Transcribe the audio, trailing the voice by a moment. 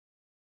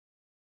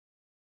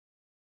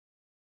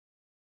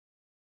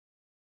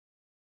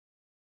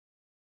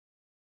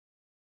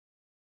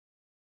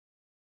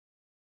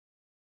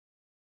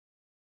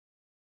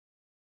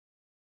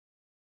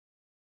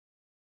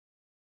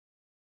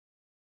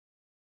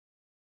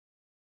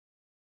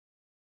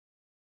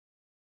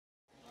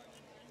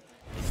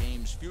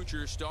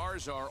future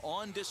stars are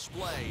on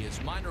display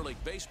as minor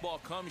league baseball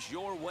comes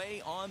your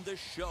way on the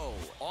show.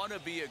 Ought to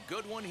be a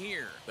good one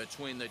here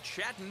between the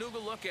Chattanooga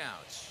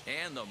Lookouts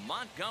and the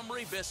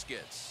Montgomery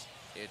Biscuits.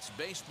 It's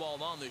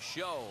baseball on the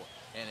show,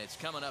 and it's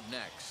coming up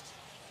next.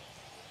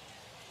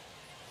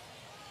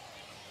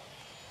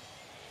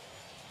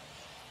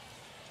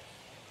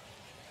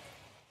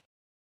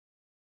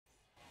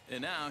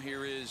 And now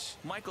here is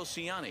Michael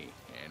Ciani,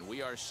 and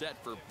we are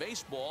set for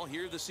baseball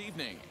here this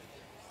evening.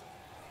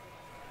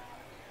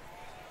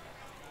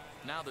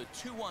 Now the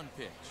 2-1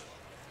 pitch.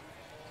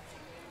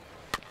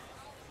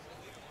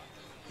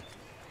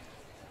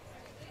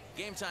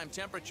 Game time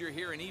temperature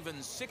here an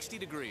even 60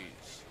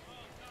 degrees.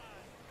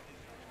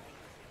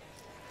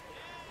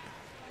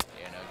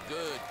 And a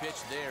good pitch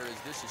there as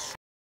this is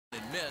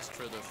swung and missed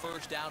for the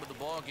first out of the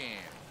ball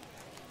game.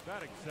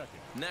 Batting second.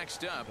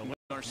 Next up,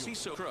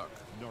 Narciso Crook.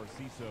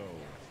 Narciso.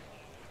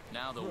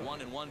 Now the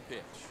 1-1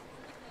 pitch.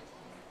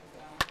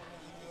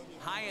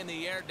 High in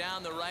the air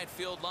down the right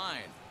field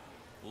line.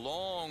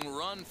 Long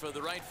run for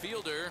the right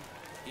fielder.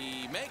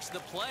 He makes the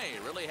play.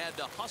 Really had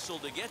to hustle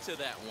to get to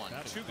that one.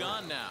 Two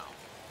gone now.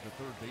 The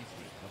third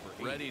baseman, number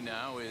 8. Ready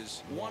now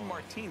is Juan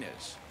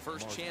Martinez.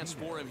 First chance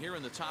for him here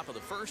in the top of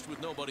the first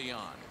with nobody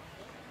on.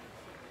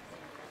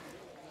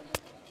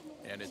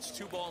 And it's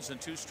 2 balls and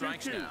 2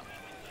 strikes now.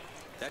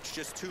 That's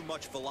just too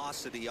much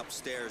velocity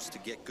upstairs to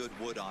get good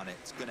wood on it.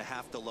 It's going to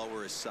have to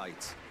lower his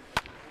sights.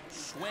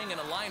 Swing and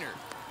a liner.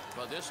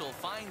 But this will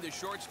find the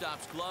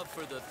shortstop's glove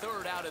for the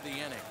third out of the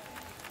inning.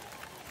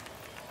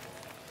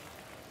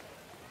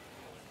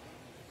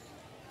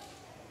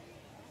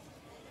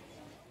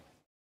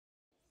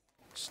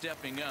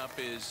 Stepping up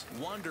is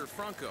Wander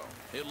Franco.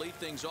 He'll lead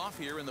things off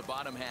here in the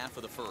bottom half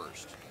of the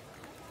first.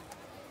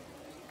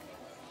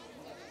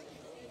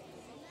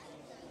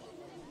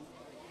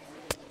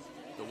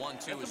 The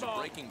 1-2 is a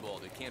breaking ball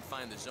that can't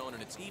find the zone,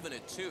 and it's even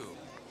at 2.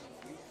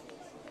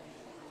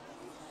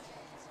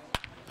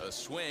 A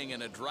swing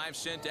and a drive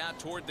sent out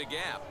toward the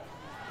gap.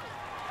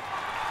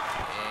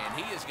 And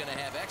he is going to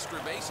have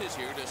extra bases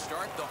here to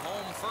start the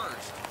home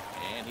first.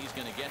 And he's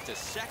going to get to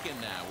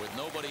second now with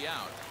nobody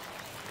out.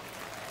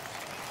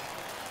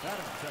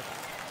 Batting second.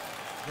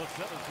 The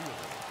 7th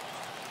fielder,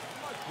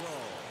 Michael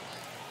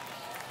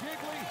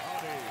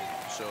Gigliotti.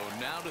 So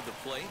now to the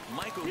plate,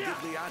 Michael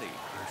Gigliotti.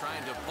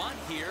 Trying to bunt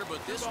here,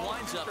 but this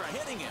winds up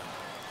hitting him.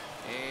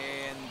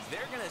 And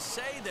they're going to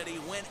say that he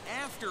went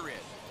after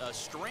it. A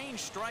strange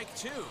strike,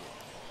 too.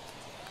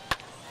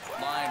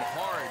 Line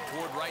hard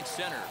toward right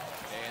center.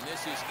 And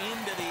this is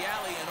into the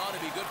alley and ought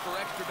to be good for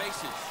extra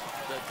bases.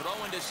 The throw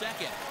into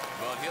second.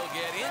 But he'll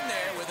get in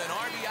there with an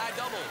RBI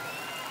double.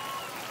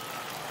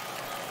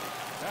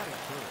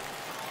 Batting third,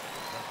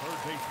 the third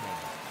baseman,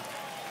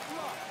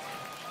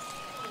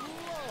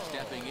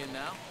 Stepping in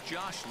now,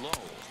 Josh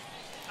Lowe.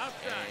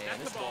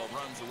 And this ball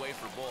runs away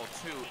for ball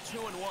 2.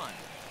 2-1.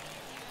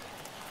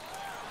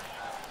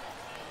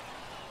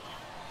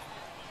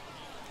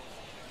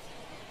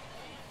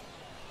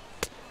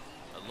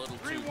 A little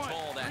too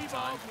tall that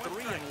time.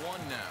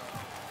 3-1 now.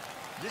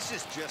 This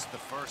is just the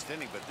first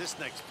inning, but this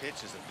next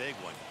pitch is a big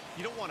one.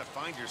 You don't want to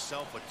find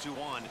yourself with 2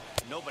 on,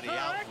 nobody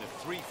out, and the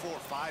 3, 4,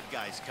 5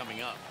 guys coming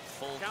up.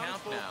 Full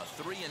count now,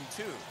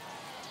 3-2.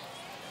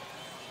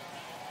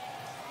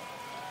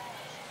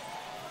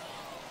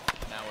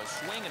 Now a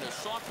swing and a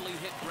softly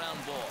hit ground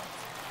ball.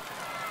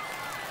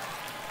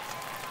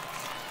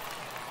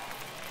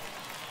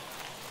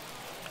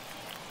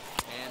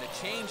 And a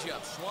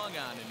changeup swung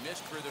on and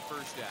missed for the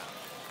first out.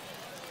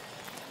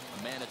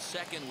 A man at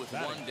second with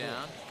 1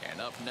 down, and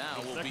up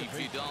now will be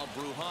Vidal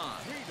Brujan.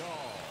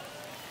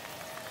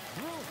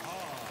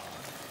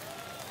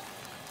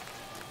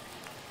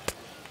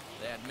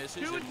 That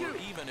misses, and we're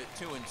even at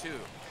 2-2.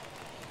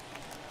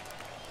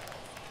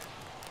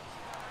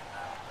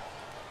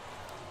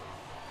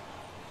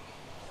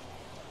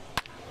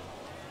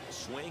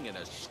 Swing and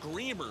a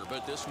screamer,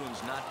 but this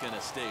one's not going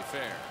to stay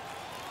fair.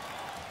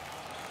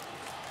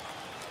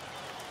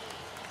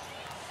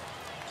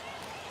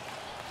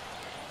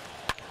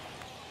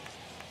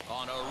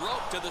 On a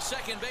rope to the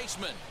second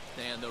baseman,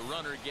 and the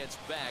runner gets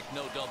back.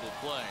 No double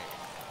play.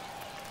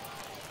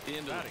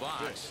 Into the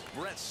box,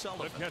 Brett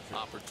Sullivan.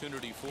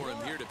 Opportunity for him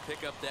here to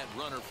pick up that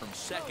runner from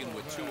second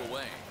with 2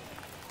 away.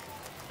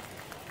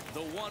 The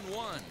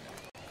 1-1.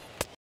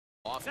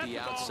 Off the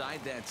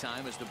outside that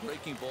time as the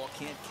breaking ball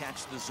can't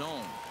catch the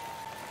zone.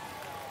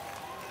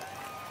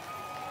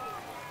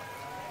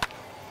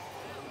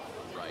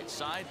 Right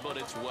side, but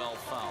it's well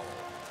fouled.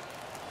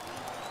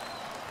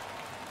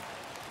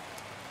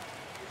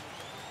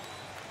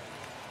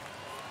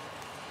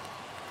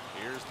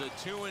 Here's the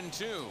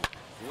 2-2.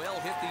 Well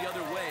hit the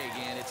other way,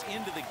 and it's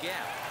into the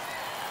gap.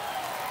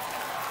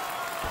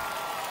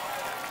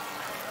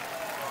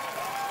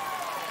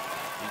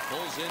 He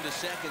pulls into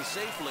second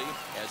safely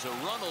as a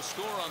run will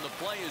score on the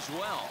play as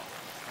well.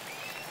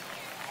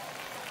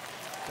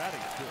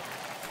 Batting fifth,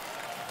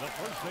 the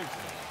first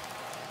baseman,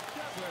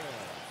 Kevin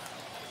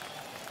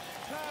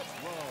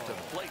Padlow. To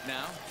the plate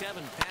now,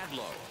 Kevin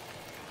Padlow.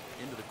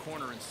 into the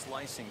corner and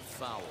slicing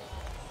foul.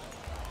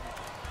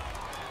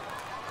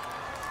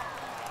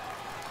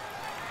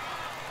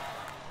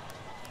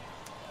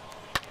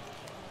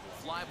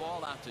 Fly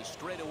ball out to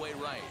straightaway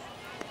right.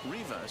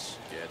 Rivas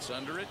gets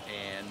under it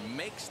and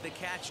makes the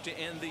catch to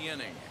end the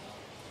inning.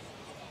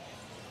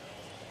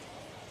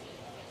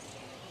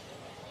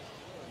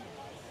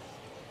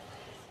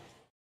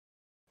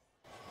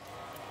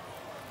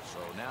 So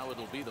now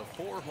it'll be the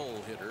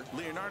 4-hole hitter,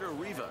 Leonardo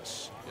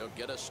Rivas. He'll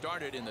get us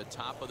started in the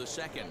top of the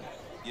second.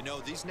 You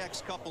know, these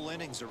next couple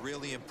innings are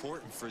really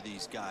important for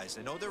these guys.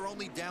 I know they're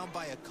only down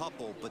by a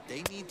couple, but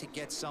they need to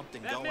get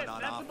something going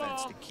on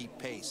offense to keep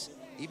pace,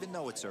 even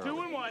though it's early.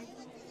 2-1.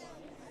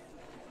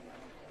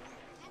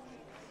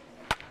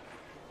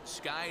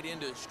 Skied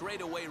into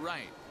straightaway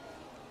right.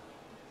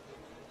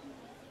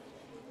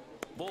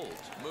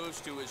 Bolt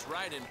moves to his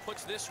right and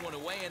puts this one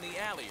away in the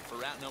alley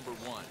for out number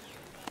 1.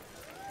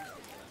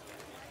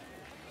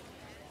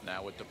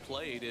 Now at the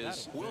plate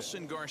is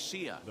Wilson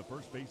Garcia. The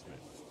first baseman,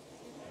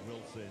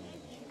 Wilson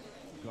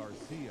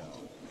Garcia.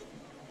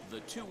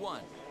 The 2-1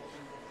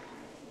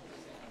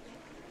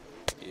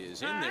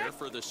 is in there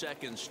for the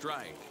second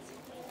strike.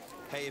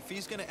 Hey, if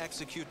he's going to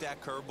execute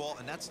that curveball,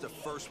 and that's the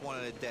first one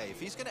of the day, if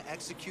he's going to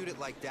execute it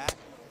like that,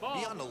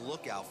 be on the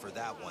lookout for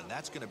that one.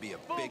 That's going to be a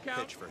big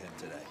pitch for him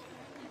today.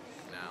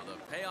 Now the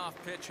payoff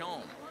pitch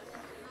home.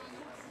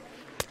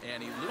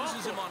 And he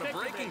loses him on a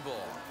breaking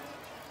ball.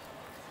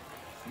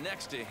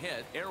 Next to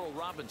hit, Errol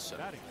Robinson.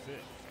 Batting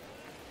fifth,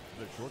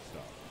 the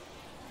shortstop,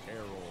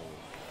 Errol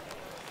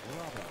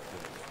Robinson.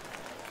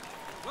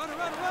 Runner.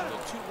 The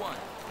 2-1.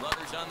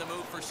 Runners on the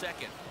move for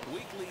second.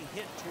 Weakly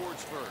hit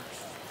towards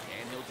first.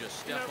 And he'll just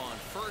step on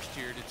first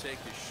here to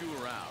take the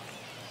shooter out.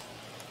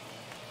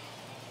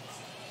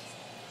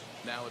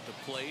 Now at the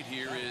plate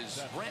here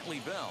is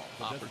Brantley Bell.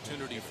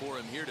 Opportunity for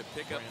him here to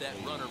pick up that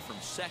runner from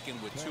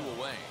second with 2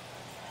 away.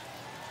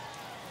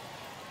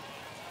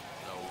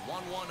 The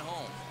 1-1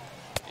 home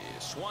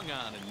is swung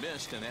on and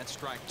missed, and that's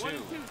strike 2.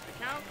 1-2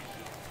 the count.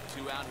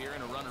 2 out here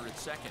and a runner at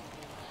second.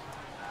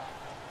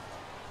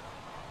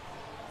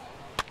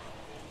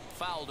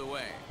 Fouled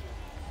away.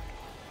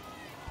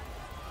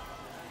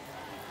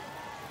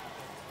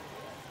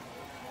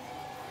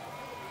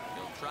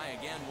 He'll try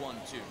again.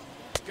 1-2.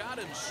 Got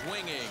him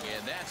swinging,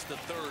 and that's the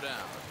 3rd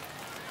out.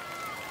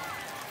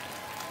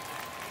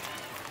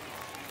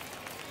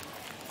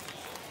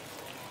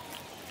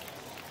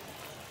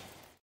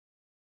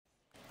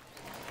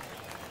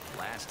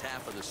 Last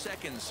half of the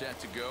second set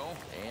to go,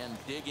 and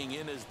digging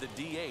in is the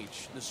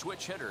DH, the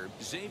switch hitter,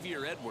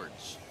 Xavier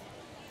Edwards.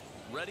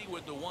 Ready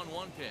with the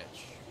 1-1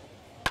 pitch.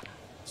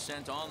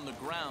 Sent on the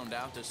ground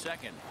out to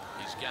second.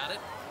 He's got it.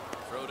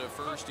 Throw to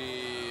first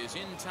is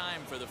in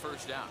time for the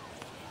first out.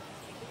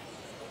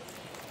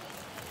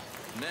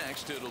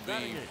 Next, it'll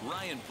be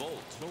Ryan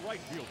Bolt. The right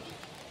fielder,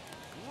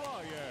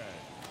 Ryan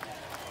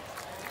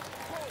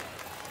Bolt.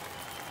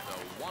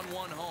 The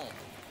 1-1 home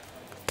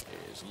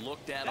is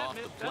looked at off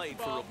the plate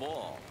for a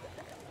ball.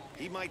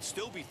 He might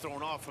still be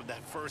thrown off from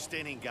that first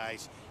inning,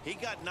 guys. He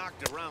got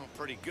knocked around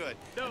pretty good,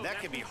 and that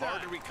can be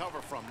hard to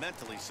recover from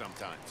mentally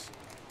sometimes.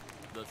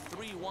 The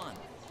 3-1.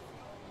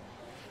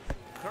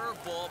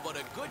 Curveball, but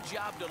a good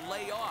job to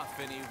lay off,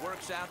 and he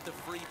works out the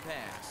free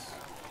pass.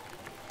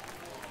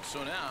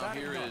 So now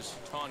here is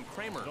Ton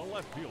Kramer. The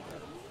left fielder,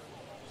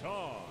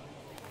 Ton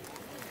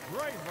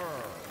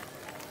Kramer.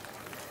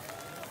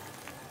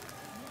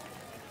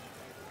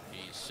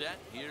 He's set.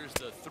 Here's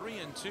the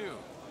 3-2.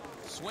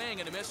 Swing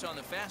and a miss on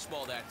the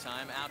fastball that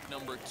time. Out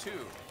number 2.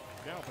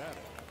 Now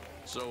batting.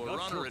 So a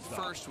runner at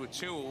first with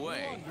 2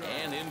 away.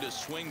 And in to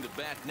swing the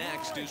bat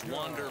next is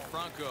Wander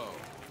Franco.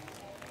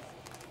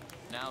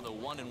 Now the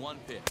 1-1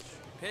 pitch.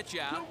 Pitch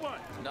out.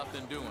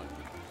 Nothing doing.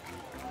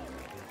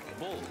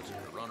 Bolt,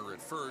 a runner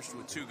at first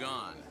with 2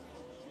 gone.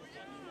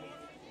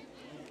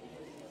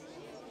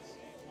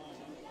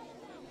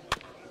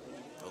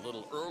 A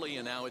little early,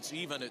 and now it's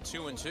even at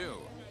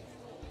 2-2.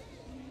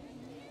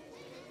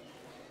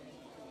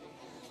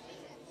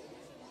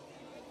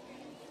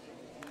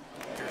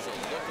 Here's a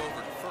look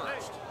over to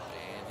first,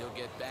 and he'll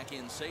get back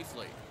in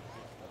safely.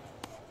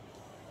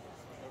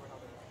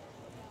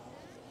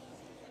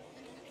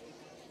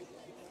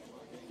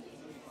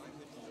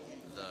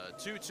 The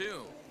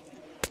 2-2.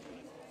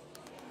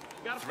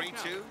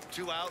 3-2,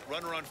 2 out,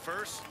 runner on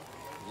first.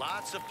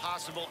 Lots of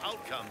possible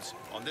outcomes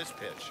on this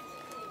pitch.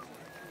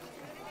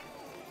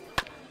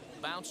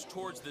 Bounce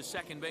towards the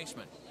second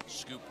baseman.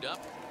 Scooped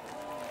up.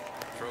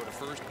 Throw to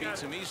first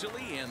beats him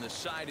easily, and the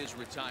side is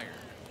retired.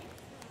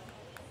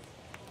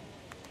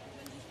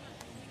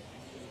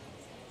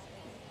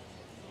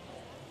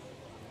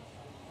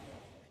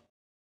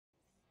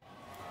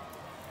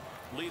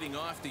 Leading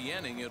off the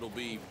inning, it'll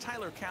be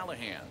Tyler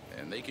Callahan,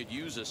 and they could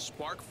use a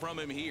spark from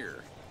him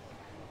here.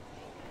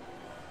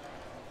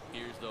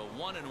 Here's the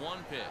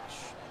 1-1 pitch.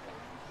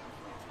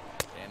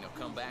 And he'll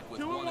come back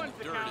with 1 in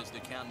the 3rd as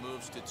the count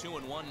moves to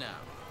 2-1 now.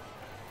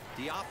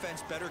 The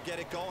offense better get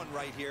it going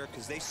right here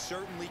because they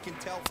certainly can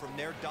tell from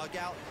their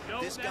dugout.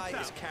 This guy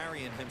is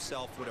carrying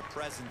himself with a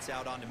presence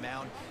out on the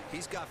mound.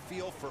 He's got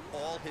feel for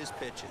all his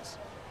pitches.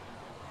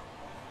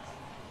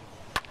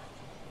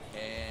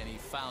 And he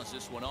fouls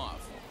this one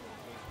off.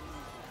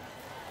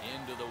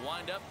 Into the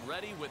windup,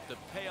 ready with the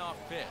payoff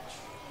pitch.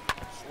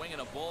 Swinging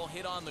a ball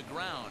hit on the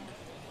ground.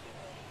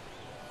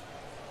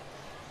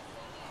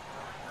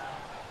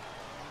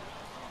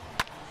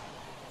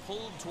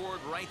 Pulled toward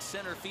right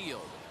center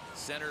field.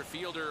 Center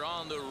fielder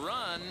on the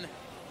run.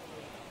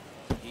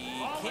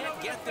 He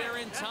can't get there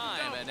in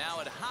time, and now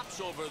it hops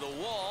over the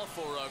wall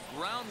for a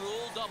ground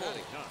rule double.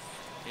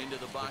 Into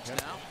the box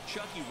now,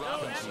 Chucky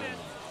Robinson.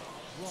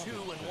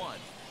 2-1.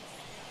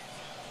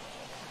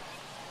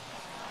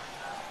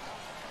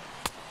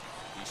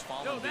 He's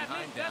fallen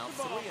behind now,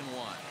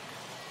 3-1.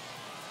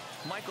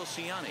 Michael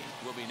Ciani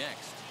will be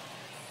next.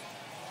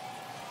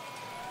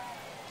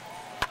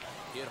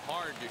 Hit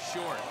hard to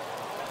short.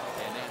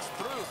 And that's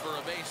through for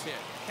a base hit.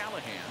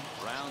 Callahan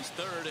rounds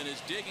third and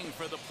is digging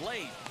for the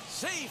plate.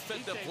 Safe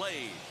at the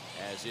plate,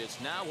 as it's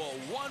now a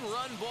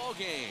one-run ball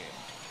game.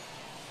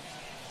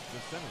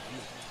 The center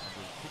fielder,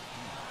 number 16,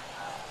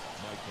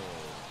 Michael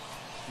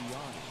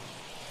Ciani.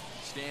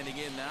 Standing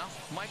in now,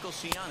 Michael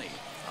Ciani.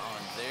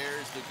 And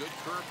there's the good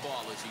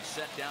curveball as he's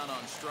set down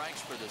on strikes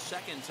for the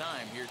second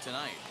time here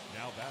tonight.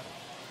 Now batting.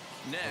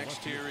 Next,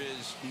 here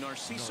is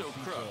Narciso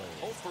Crook.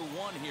 0 for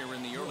 1 here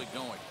in the early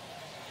going.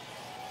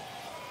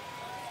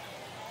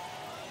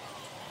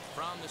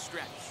 From the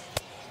stretch.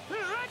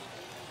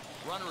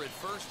 Runner at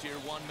first here,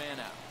 one man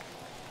out.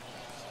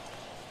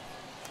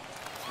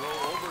 Throw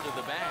over to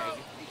the bag,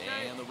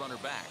 and the runner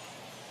back.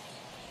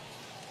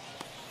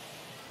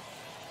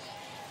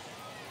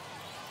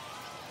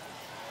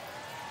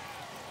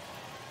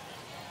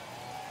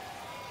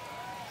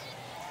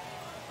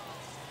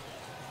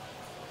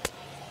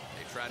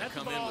 They try to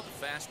come in with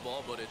the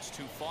fastball, but it's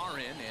too far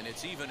in, and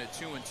it's even at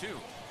 2-2.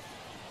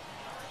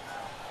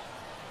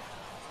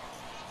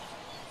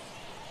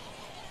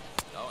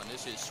 Oh, and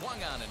this is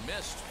swung on and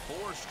missed.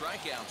 4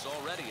 strikeouts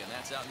already, and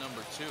that's out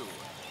number 2.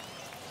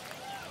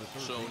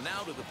 So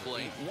now to the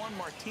plate, Juan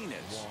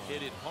Martinez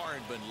hit it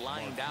hard but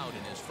lined out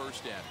in his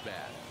first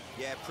at-bat.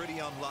 Yeah, pretty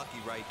unlucky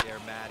right there,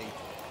 Matty.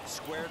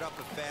 Squared up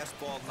a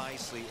fastball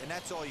nicely, and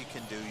that's all you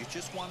can do. You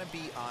just want to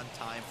be on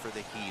time for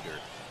the heater,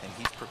 and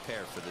he's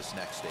prepared for this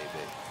next AB.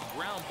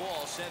 Ground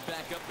ball sent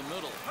back up the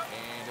middle,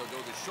 and he'll go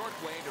the short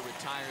way to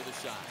retire the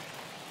side.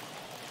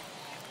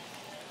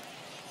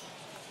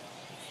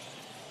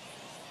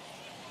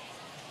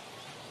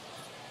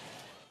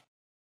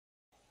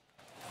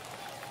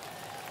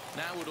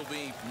 Now it'll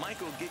be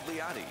Michael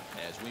Gigliotti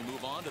as we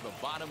move on to the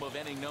bottom of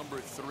inning number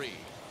 3.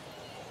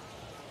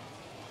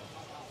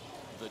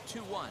 The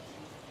 2-1.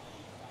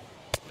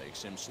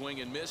 Makes him swing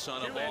and miss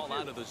on a ball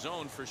out of the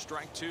zone for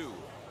strike 2.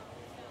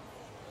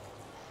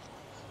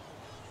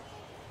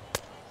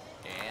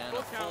 And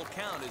a full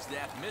count as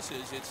that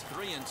misses. It's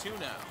 3-2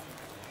 now.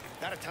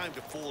 Not a time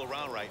to fool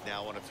around right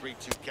now on a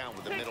 3-2 count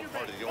with the middle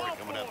part of the order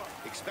coming up.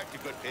 Expect a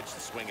good pitch to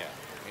swing at.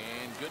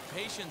 And good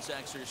patience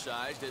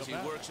exercised as he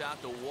works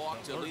out the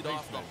walk to lead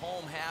off the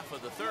home half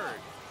of the third.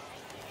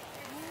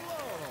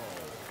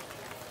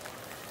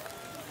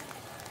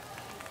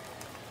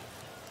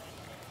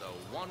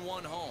 The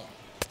 1-1 home.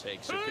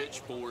 Takes a pitch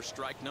for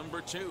strike number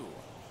 2.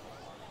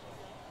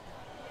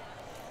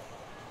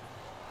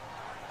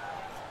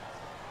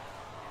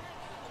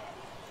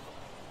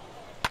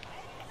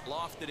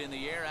 Lofted in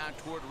the air out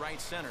toward right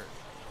center.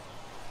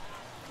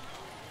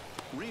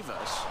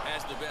 Rivas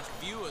has the best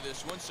view of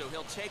this one, so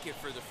he'll take it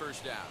for the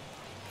first out.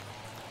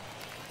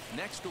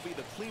 Next will be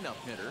the cleanup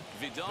hitter,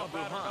 Vidal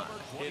Brujan.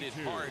 Hit it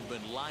hard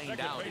but lined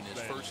out in his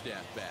first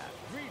at-bat.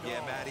 Yeah,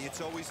 Matty, it's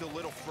always a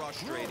little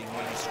frustrating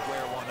when you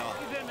square one up.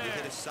 You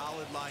hit a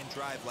solid line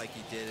drive like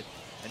he did,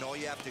 and all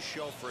you have to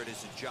show for it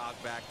is a jog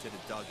back to the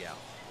dugout.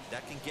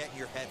 That can get in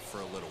your head for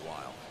a little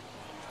while.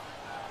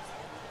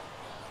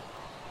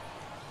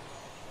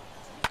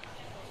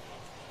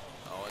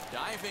 Oh, a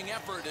diving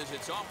effort as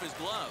it's off his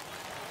glove.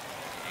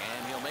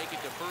 And he'll make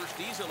it to first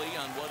easily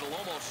on what will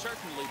almost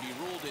certainly be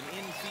ruled an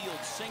infield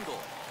single.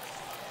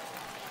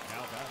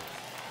 Now batting,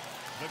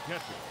 the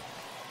catcher,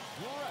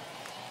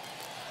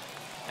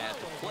 At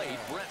the plate,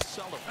 Brett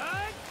Sullivan.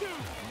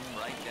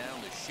 Right down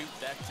the chute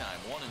that time,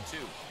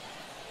 1-2.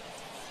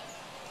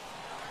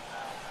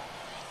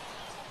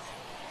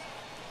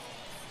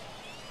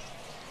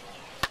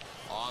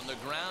 On the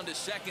ground to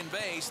second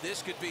base,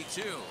 this could be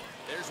 2.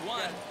 There's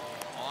 1.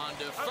 On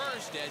to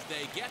first as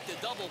they get the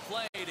double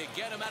play to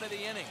get him out of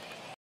the inning.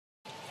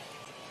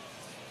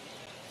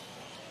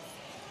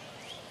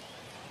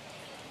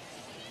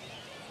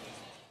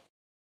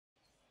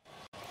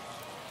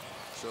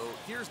 So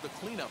here's the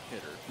cleanup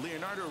hitter,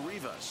 Leonardo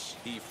Rivas.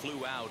 He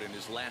flew out in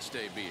his last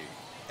AB.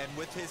 And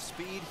with his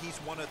speed, he's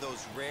one of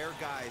those rare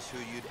guys who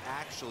you'd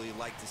actually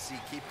like to see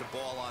keep the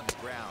ball on the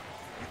ground.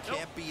 You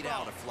can't beat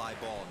out a fly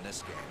ball in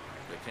this game.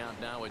 The count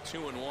now at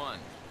 2-1.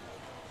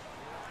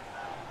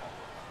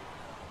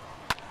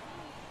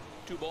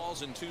 2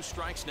 balls and 2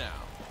 strikes now.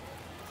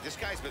 This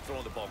guy's been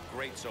throwing the ball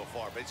great so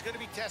far, but it's going to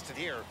be tested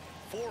here.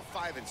 4,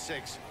 5, and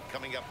 6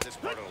 coming up in this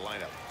part of the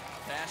lineup.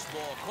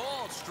 Fastball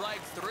called,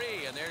 strike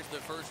 3, and there's the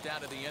first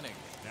out of the inning.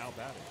 Now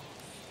batting.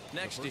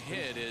 Next to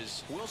hit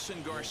is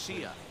Wilson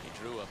Garcia. He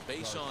drew a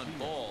base on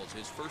balls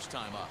his first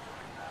time up.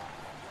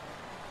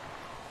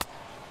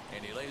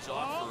 And he lays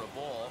off for a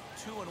ball,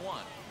 2-1.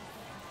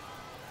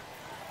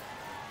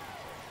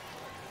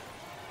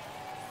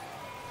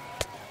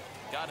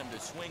 Got him to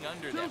swing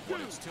under that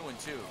one. It's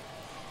 2-2.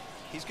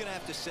 He's going to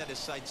have to set his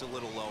sights a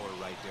little lower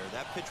right there.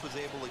 That pitch was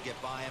able to get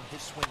by him.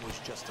 His swing was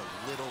just a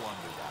little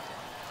under that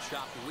one.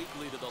 Chopped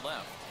weakly to the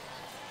left.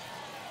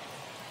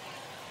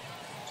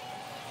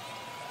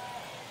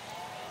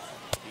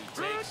 He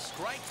takes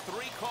strike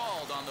 3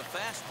 called on the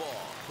fastball.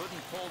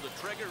 Couldn't pull the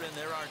trigger, and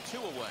there are 2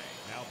 away.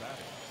 Now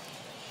batting.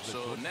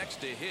 So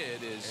next to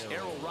hit is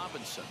Errol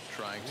Robinson,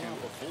 trying to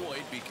avoid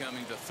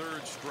becoming the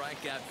 3rd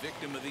strikeout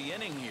victim of the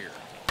inning here.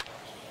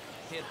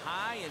 Hit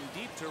high and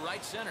deep to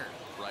right center.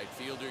 Right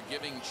fielder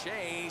giving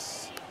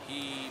chase.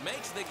 He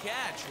makes the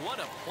catch. What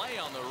a play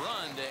on the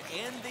run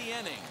to end the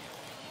inning.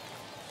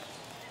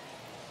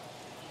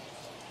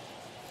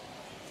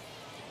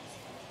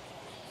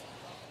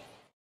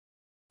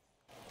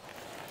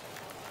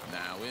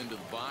 Now into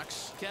the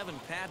box, Kevin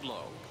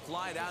Padlow.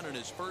 Flied out in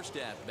his first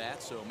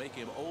at-bat, so make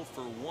him 0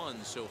 for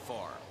 1 so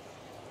far.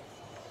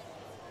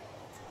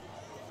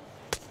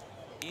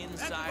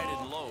 Inside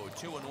and low,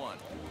 2-1.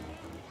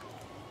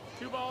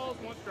 2 balls,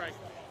 1 strike.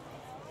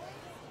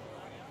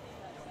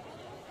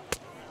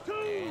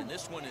 And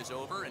this one is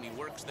over, and he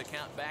works the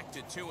count back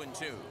to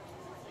 2-2.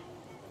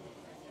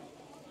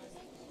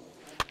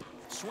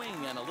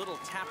 Swing and a little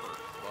tapper,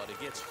 but it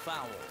gets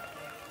fouled.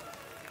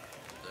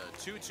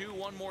 The 2-2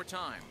 one more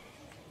time.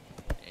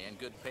 And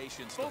good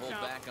patience to hold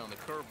back on the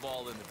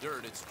curveball in the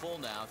dirt. It's full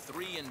now,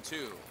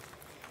 3-2.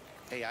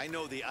 Hey, I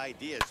know the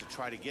idea is to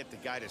try to get the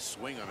guy to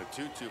swing on a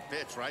 2-2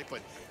 pitch, right?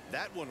 But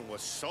that one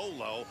was so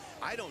low,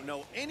 I don't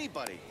know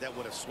anybody that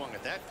would have swung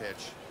at that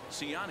pitch.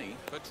 Ciani,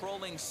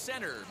 patrolling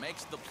center,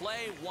 makes the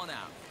play, 1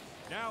 out.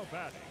 Now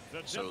batting.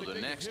 So the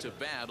next to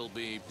bat will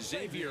be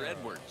Xavier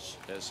Edwards,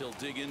 as he'll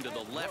dig into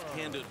the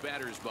left-handed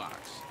batter's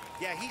box.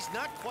 Yeah, he's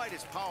not quite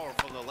as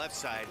powerful on the left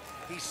side.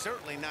 He's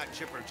certainly not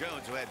Chipper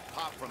Jones, who had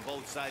pop from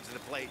both sides of the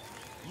plate.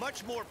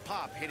 Much more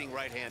pop hitting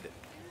right-handed.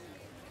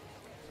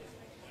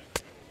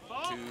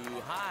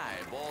 Too high,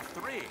 ball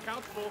 3.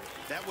 Countable.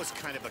 That was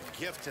kind of a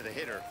gift to the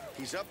hitter.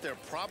 He's up there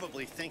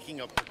probably thinking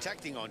of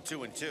protecting on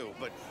 2-2,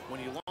 but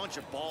when you launch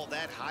a ball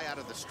that high out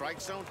of the strike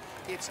zone,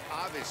 it's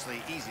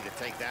obviously easy to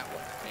take that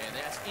one. And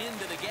that's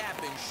into the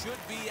gap and should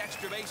be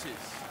extra bases.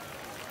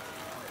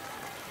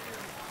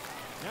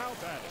 Now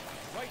batting.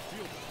 Right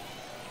fielder.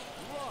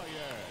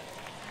 Ryan.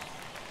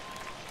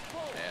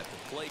 At the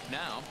plate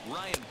now,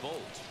 Ryan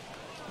Bolt.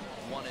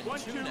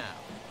 1-2 now.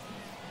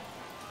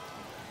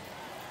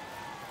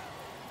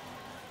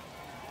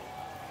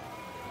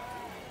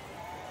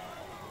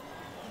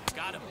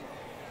 Got him.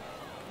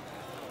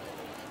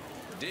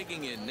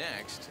 Digging in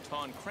next,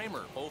 Ton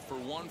Kramer, 0 for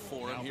 1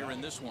 for him here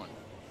in this one.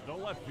 The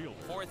left fielder.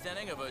 4th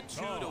inning of a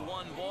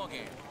 2-1 ball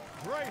game.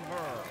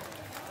 Kramer.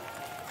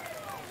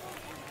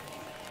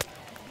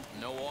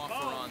 No offer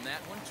on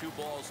that one. 2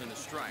 balls and a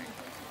strike.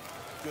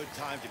 Good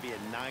time to be a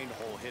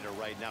 9-hole hitter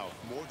right now.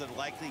 More than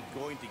likely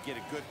going to get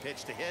a good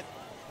pitch to hit.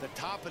 The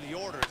top of the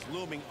order is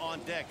looming on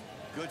deck.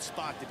 Good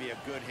spot to be a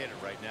good hitter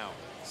right now.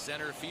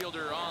 Center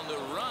fielder on the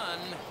run.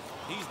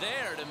 He's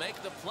there to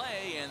make the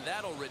play, and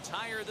that'll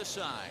retire the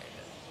side.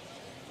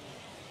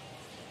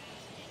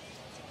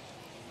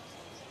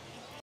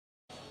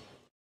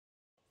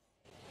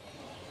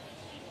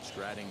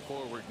 Striding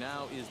forward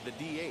now is the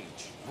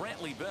DH,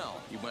 Brantley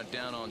Bell. He went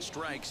down on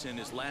strikes in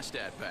his last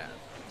at-bat.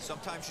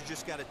 Sometimes you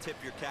just got to tip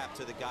your cap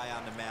to the guy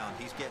on the mound.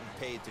 He's getting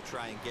paid to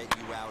try and get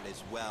you out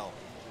as well.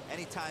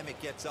 Anytime it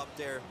gets up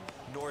there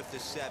north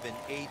of 7,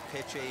 8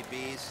 pitch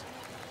ABs,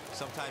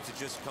 sometimes it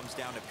just comes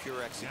down to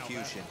pure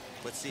execution.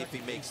 Let's see if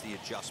he makes the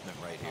adjustment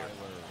right here.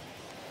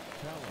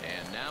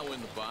 And now in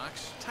the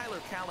box,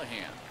 Tyler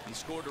Callahan. He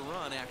scored a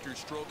run after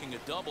stroking a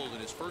double in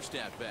his first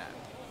at-bat.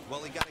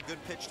 Well, he got a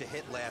good pitch to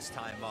hit last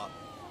time up.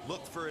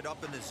 Looked for it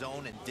up in the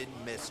zone and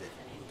didn't miss it.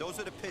 Those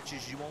are the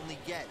pitches you only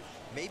get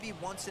maybe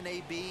once an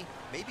AB,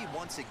 maybe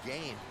once a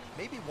game,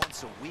 maybe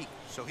once a week.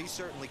 So he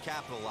certainly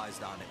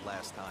capitalized on it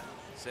last time.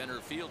 Center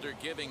fielder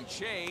giving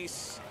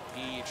chase.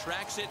 He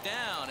tracks it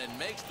down and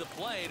makes the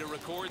play to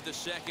record the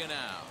 2nd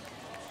out.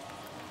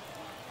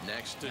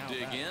 Next to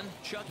dig in,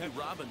 Chucky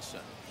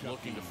Robinson,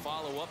 looking to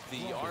follow up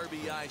the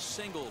RBI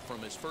single from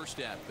his first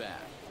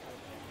at-bat.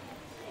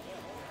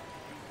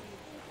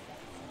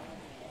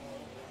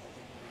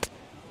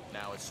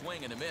 Now it's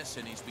swing and a miss,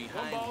 and he's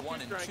behind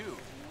 1-2.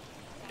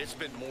 It's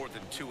been more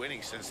than 2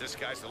 innings since this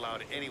guy's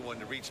allowed anyone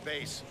to reach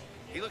base.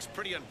 He looks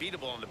pretty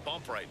unbeatable on the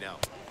bump right now.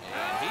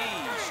 And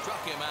he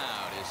struck him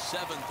out, his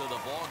 7th of the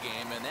ball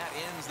game, and that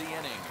ends the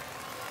inning.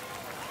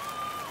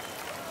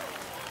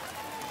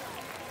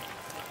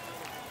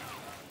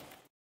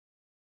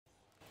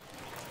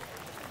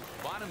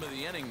 Bottom bottom of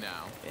the inning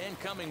now, and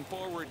coming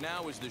forward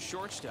now is the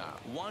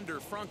shortstop, Wander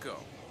Franco.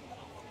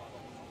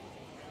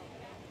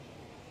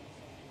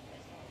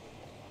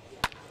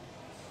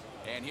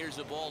 And here's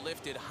a ball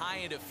lifted high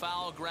into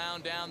foul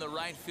ground down the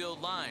right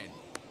field line.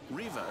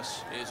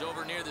 Rivas is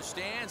over near the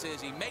stands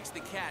as he makes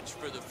the catch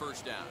for the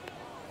first down.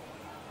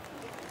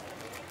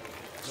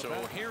 So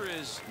here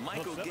is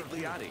Michael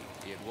Gigliotti.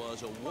 It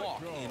was a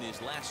walk in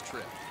his last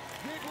trip.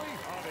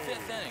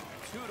 Fifth inning,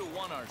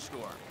 2-1 our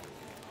score.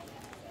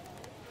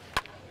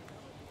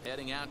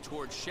 Heading out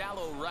towards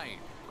shallow right.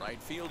 Right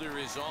fielder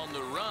is on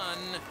the run,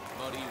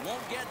 but he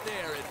won't get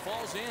there. It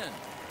falls in.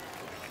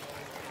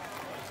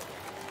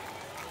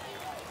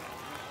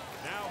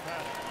 Now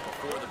batting.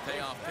 Before the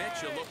payoff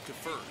pitch, a look to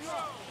first.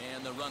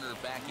 And the runner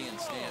back in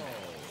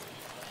standing.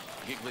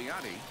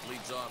 Gigliotti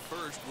leads off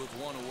first with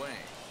one away.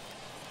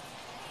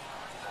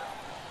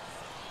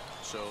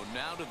 So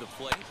now to the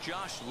plate,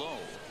 Josh Lowe.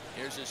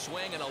 Here's a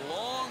swing and a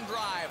long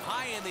drive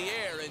high in the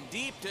air and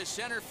deep to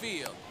center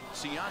field.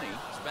 Ciani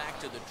is back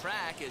to the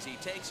track as he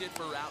takes it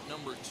for route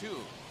number 2.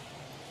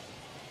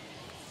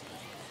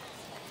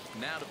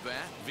 Now to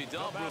bat,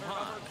 Vidal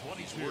Brujan.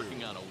 He's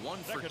working on a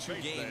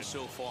 1-for-2 game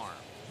so far.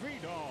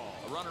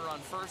 A runner on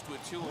first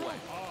with 2 away.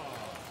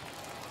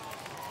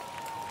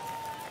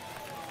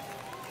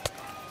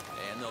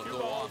 And they'll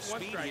go off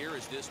speed here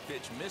as this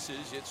pitch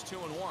misses. It's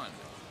 2-1.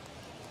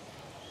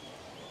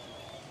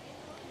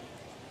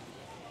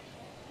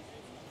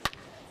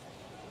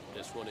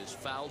 This one is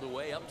fouled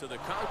away up to the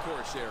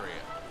concourse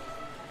area.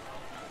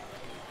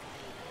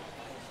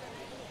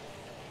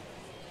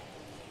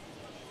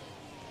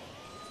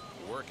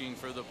 Working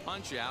for the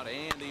punch out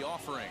and the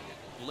offering.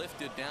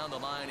 Lifted down the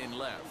line in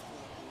left.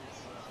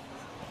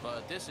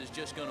 But this is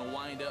just going to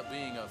wind up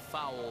being a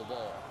foul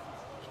ball.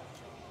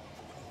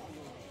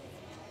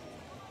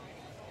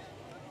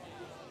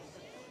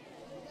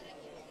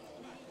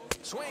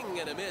 Swing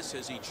and a miss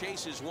as he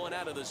chases one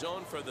out of the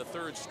zone for the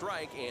 3rd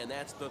strike, and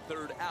that's the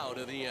 3rd out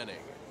of the inning.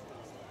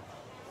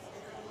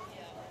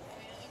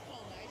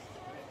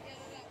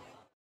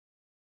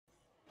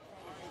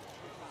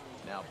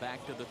 Now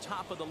back to the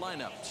top of the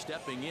lineup.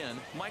 Stepping in,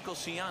 Michael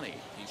Ciani.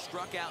 He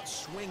struck out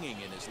swinging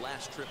in his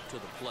last trip to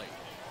the plate.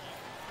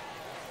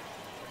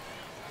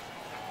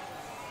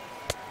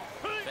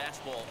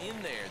 Fastball in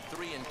there,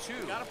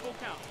 3-2. Got a full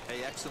count.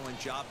 Hey, excellent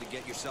job to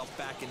get yourself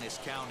back in this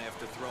count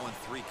after throwing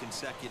 3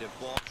 consecutive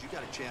balls. You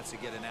got a chance to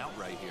get an out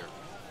right here.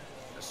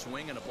 A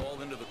swing and a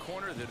ball into the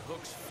corner that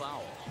hooks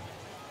foul.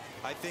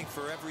 I think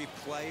for every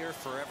player,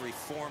 for every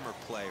former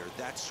player,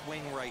 that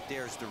swing right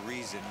there is the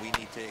reason we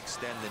need to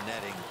extend the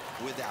netting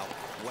without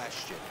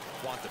question.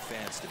 Want the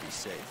fans to be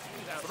safe.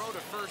 Throw to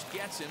first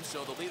gets him,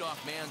 so the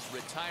leadoff man's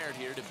retired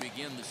here to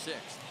begin the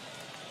 6th.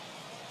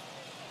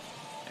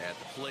 At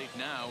the plate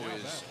now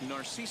is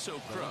Narciso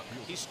Crook.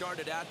 He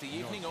started out the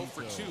evening 0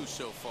 for 2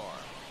 so far.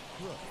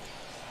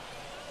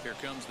 Here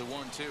comes the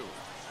 1-2.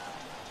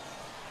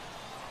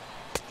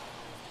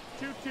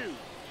 2-2.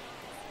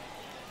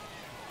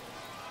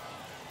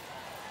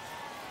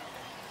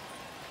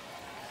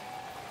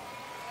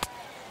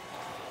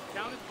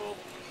 Count is full.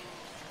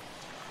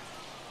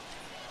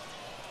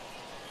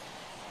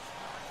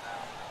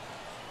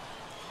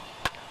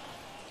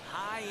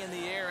 High in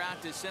the air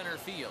out to center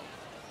field.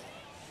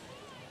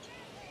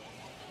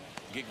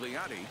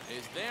 Gigliotti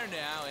is there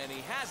now, and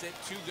he has it.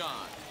 2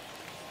 gone.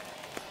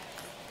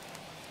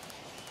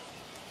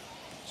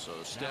 So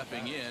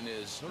stepping in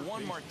is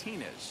Juan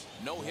Martinez.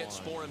 No hits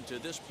for him to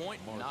this point,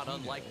 not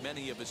unlike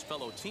many of his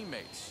fellow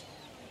teammates.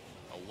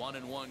 A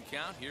 1-1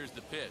 count. Here's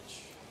the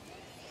pitch.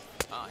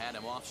 Had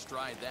him off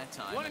stride that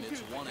time, and it's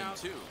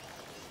 1-2.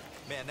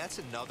 Man, that's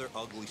another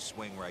ugly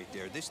swing right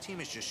there. This team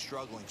is just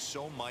struggling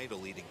so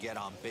mightily to get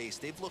on base.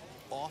 They've looked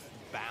off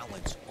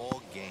balance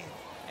all game.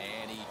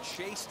 And he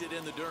chased it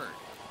in the dirt.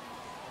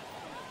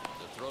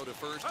 The throw to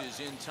first is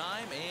in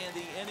time, and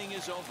the inning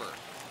is over.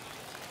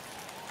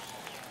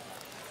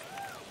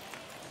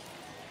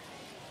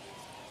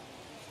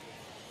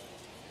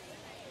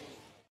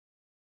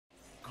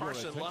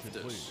 Carson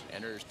Loftus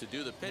enters to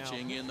do the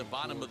pitching in the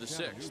bottom of the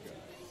 6th.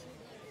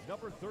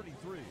 Number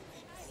 33.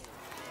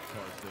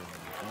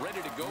 Carson.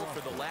 Ready to go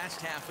for the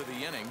last half of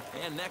the inning,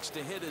 and next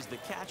to hit is the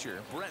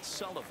catcher, Brett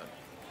Sullivan.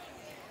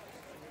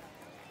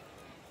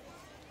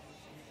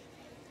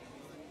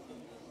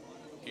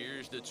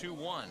 Here's the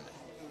 2-1.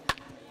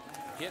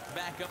 Hit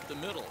back up the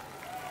middle.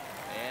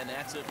 And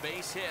that's a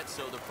base hit,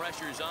 so the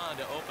pressure's on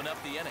to open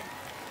up the inning.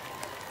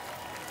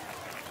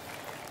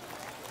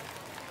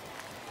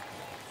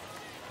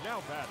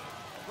 Now batting,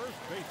 first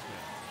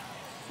baseman,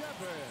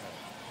 Kevin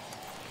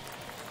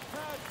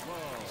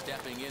Padlow.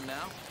 Stepping in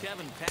now,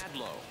 Kevin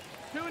Padlow.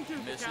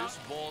 2-2. Misses,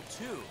 ball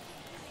 2.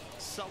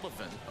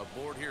 Sullivan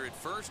aboard here at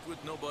first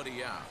with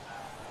nobody out.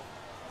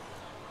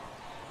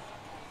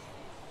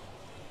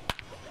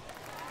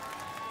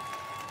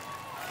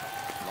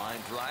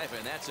 Line drive,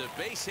 and that's a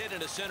base hit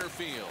into center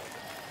field.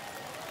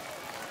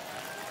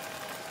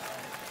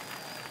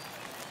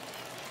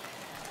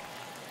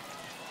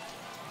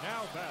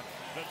 Now batting,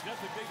 the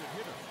designated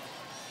hitter,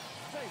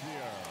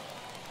 Xavier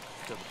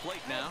To the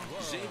plate now,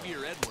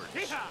 Xavier Edwards.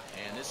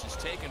 And this is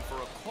taken for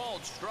a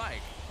called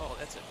strike. Oh,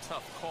 that's a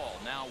tough call.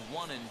 Now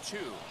 1-2.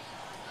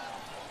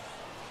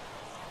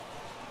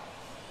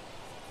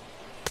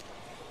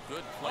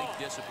 Good plate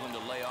discipline to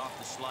lay off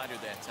the slider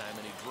that time,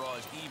 and he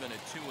draws even at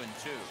 2-2.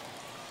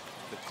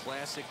 The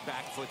classic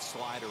back foot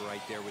slider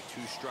right there with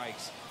 2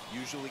 strikes.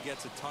 Usually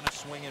gets a ton of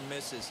swing and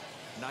misses.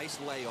 Nice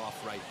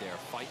layoff right there.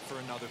 Fight for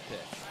another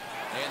pitch.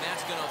 And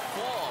that's going to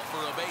fall for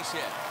a base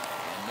hit.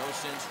 And no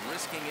sense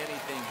risking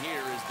anything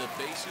here as the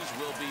bases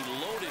will be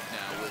loaded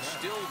now with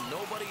still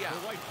nobody out.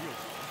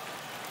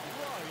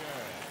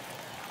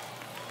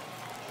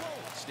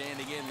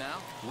 Standing in now,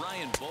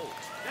 Ryan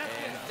Bolt.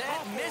 And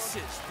that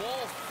misses.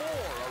 Ball 4.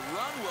 A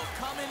run will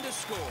come in to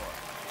score.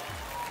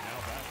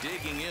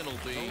 Digging in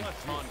will be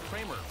on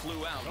Kramer.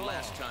 Flew out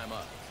last time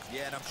up.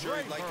 Yeah, and I'm sure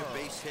he'd like a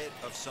base hit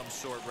of some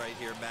sort right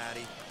here,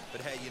 Matty.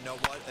 But hey, you know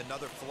what?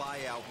 Another fly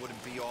out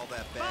wouldn't be all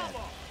that bad.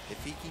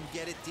 If he can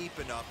get it deep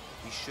enough,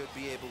 he should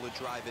be able to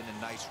drive in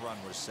a nice run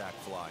with a sac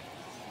fly.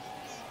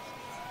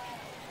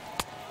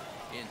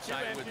 In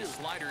tight with the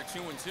slider,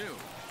 2-2.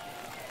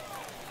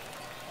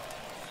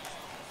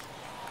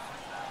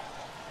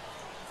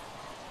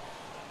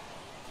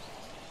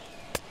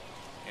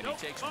 And he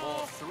takes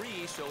ball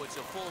 3, so it's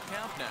a full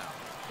count now.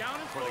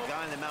 For the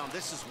guy on the mound,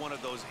 this is one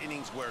of those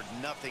innings where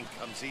nothing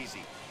comes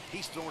easy.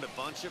 He's thrown a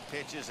bunch of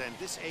pitches, and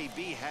this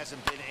AB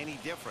hasn't been any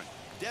different.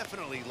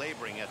 Definitely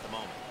laboring at the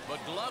moment. But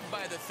gloved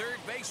by the third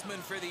baseman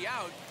for the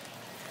out.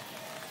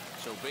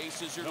 So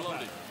bases are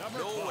loaded.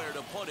 Nowhere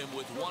to put him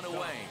with 1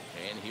 away.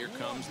 And here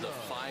comes the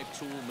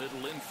 5-tool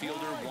middle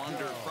infielder,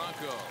 Wander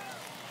Franco.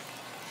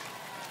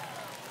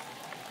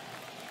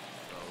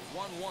 The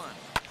 1-1.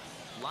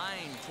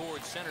 Line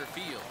towards center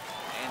field.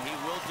 And he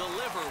will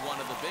deliver one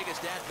of the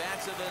biggest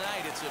at-bats of the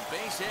night. It's a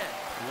base hit.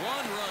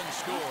 1-run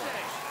score.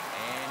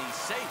 And he's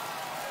safe.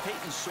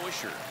 Peyton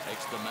Soisher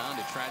takes the mound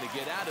to try to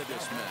get out of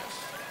this mess.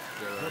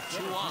 There are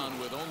 2 on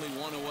with only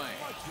 1 away.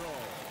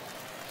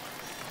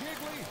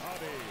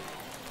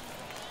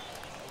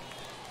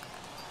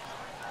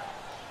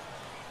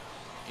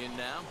 In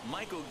now,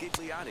 Michael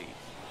Gigliotti.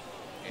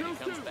 And he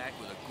comes back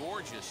with a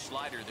gorgeous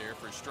slider there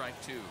for strike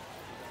 2.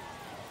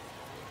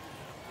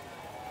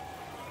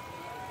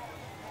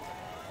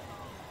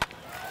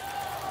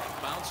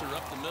 Bouncer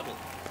up the middle.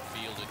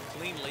 Fielded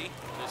cleanly.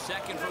 The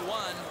second for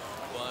 1.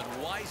 But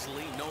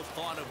wisely, no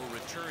thought of a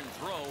return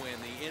throw,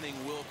 and the inning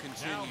will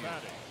continue.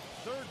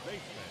 Third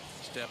baseman.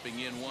 Stepping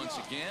in once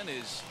again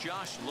is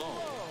Josh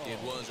Lowe. It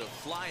was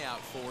a flyout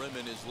for him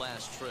in his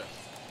last trip.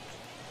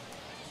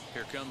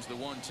 Here comes the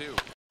 1-2.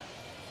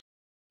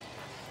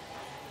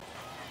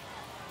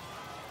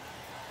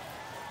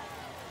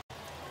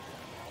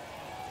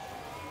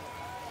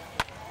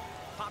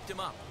 Popped him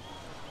up.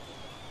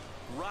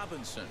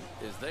 Robinson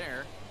is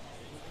there,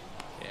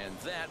 and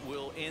that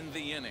will end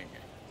the inning.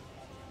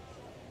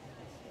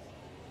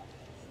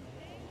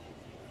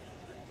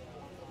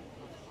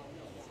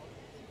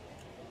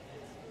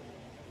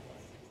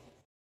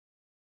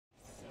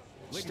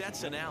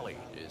 Stetson Alley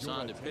is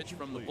on to pitch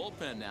from the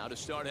bullpen now to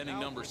start inning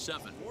number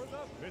 7. For the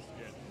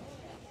Biscuits,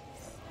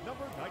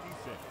 number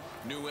 96.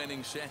 New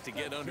inning set to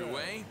get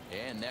underway,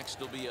 and next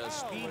will be a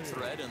speed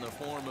threat in the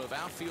form of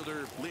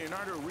outfielder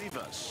Leonardo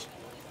Rivas.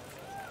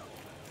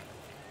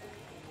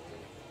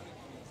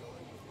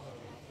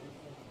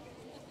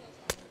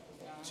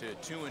 To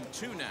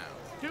 2-2 now.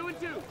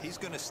 2-2. He's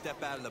going to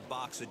step out of the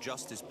box,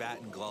 adjust his bat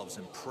and gloves,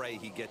 and pray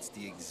he gets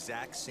the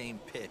exact same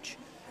pitch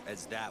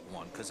as that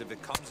one, because if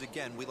it comes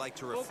again, we like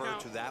to refer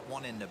to that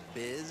one in the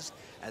biz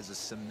as a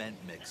cement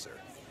mixer.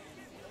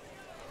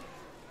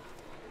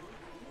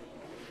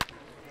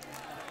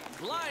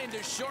 Line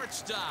to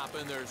shortstop,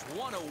 and there's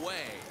 1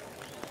 away.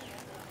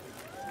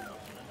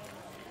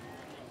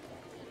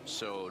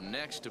 So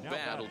next to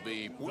bat will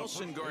be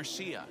Wilson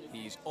Garcia.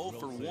 He's 0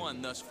 for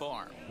 1 thus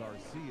far.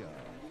 Garcia.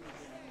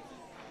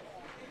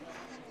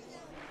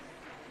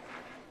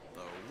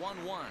 The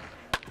 1-1.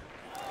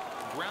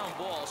 Ground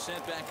ball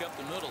sent back up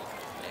the middle,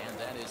 and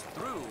that is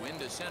through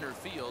into center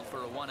field for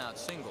a 1-out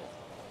single.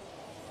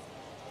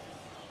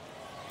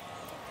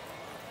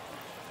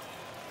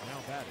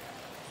 Now batting,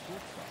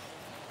 shortstop,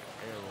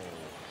 Errol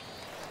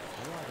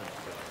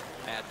Robinson.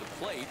 At the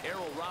plate,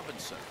 Errol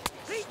Robinson.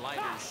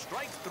 Slider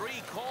strike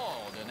 3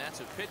 called, and that's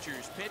a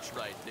pitcher's pitch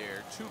right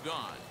there. 2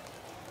 gone.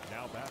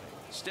 Now batting.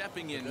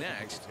 Stepping in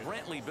next,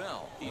 Brantley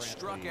Bell. He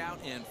struck out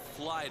and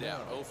flied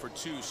out. 0 for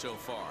 2 so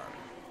far.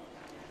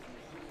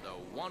 The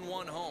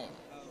 1-1 home.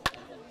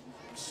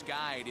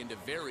 Skied into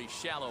very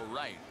shallow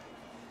right.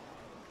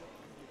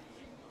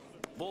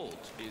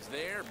 Bolt is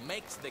there,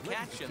 makes the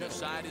catch, and the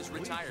side is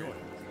retired.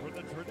 For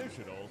the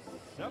traditional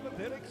 7th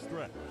inning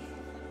stretch.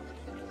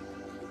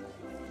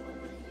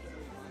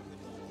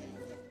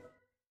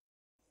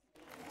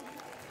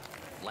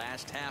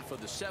 Last half of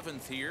the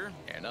 7th here,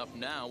 and up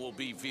now will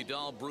be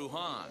Vidal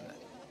Brujan.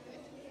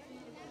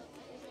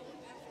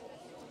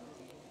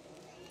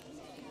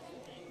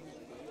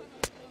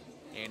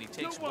 And he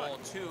takes ball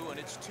 2, and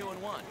it's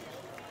 2-1.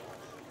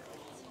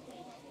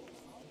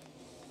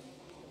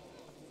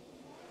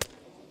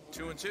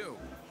 2-2.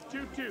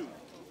 2-2.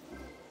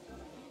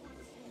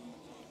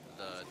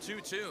 The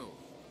 2-2.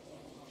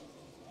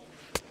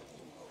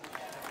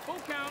 Full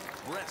count.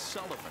 Brett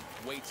Sullivan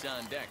waits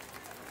on deck.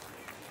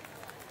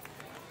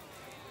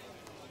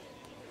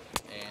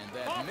 And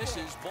that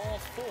misses ball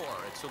 4.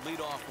 It's a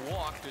leadoff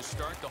walk to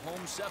start the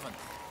home 7th.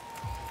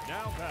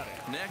 Now batting.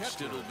 Next,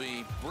 catcher, it'll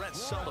be Brett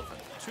Sullivan.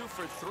 2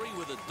 for 3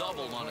 with a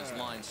double on his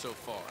line so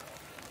far.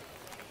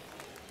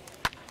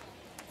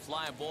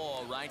 Fly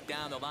ball right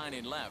down the line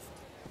in left.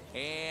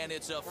 And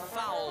it's a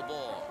foul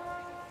ball.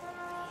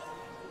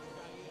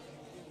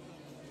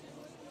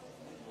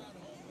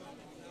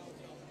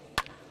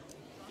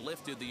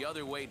 Lifted the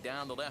other way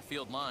down the left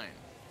field line.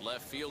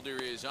 Left fielder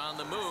is on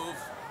the move.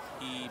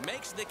 He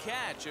makes the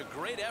catch. A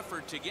great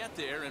effort to get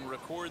there and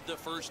record the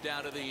first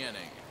out of the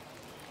inning.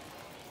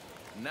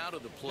 Now to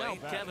the plate,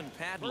 Kevin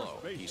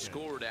Padlow. He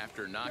scored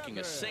after knocking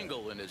a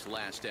single in his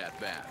last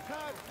at-bat.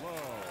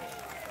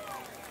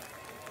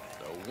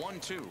 The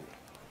 1-2.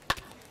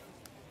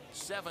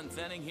 7th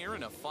inning here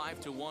in a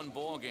 5-1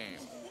 ball game.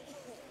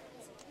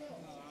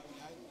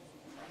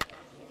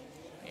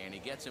 And he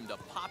gets him to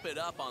pop it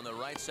up on the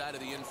right side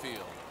of the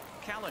infield.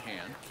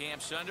 Callahan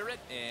camps under it,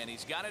 and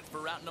he's got it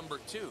for out number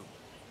 2.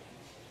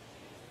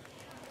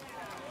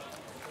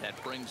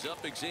 That brings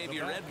up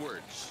Xavier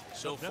Edwards.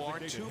 So far,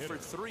 2 for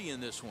 3 in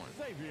this one.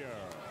 Xavier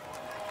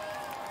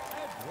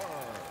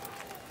Edwards.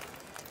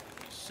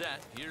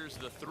 Set. Here's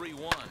the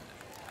 3-1.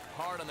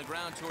 Hard on the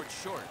ground towards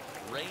short.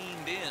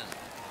 Reined in.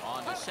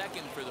 On to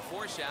second for the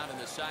force out, and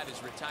the side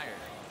is retired.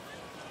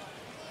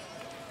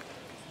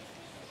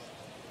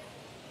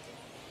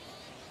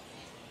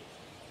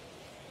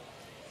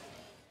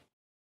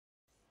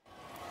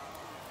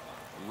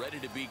 Ready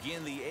to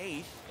begin the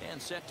 8th,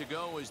 and set to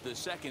go is the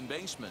second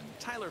baseman,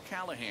 Tyler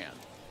Callahan.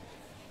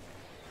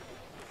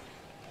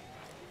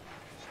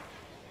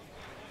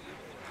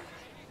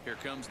 Here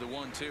comes the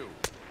 1-2.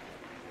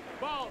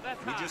 Ball,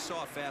 that's We high. just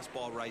saw a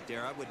fastball right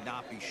there. I would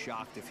not be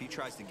shocked if he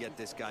tries to get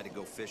this guy to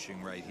go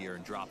fishing right here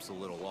and drops a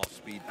little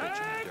off-speed pitch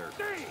in the dirt.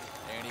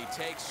 And he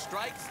takes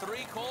strike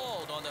 3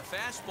 called on the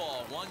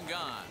fastball. 1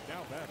 gone.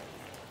 Now batting.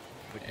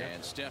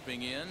 And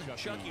stepping in,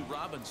 Chucky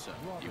Robinson.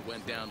 He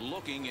went down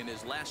looking in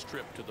his last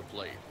trip to the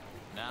plate.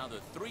 Now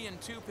the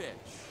 3-2 pitch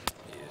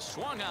is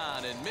swung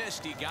on and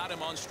missed. He got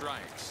him on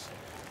strikes.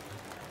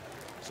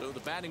 So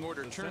the batting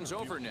order turns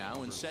over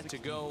now and set to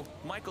go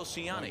Michael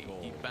Ciani.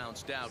 He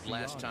bounced out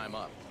last time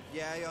up.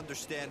 Yeah, I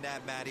understand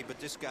that, Matty, but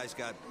this guy's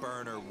got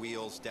burner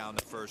wheels down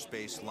the first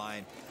base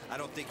line. I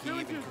don't think he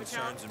even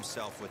concerns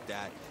himself with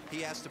that. He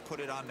has to put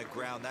it on the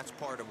ground. That's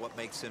part of what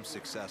makes him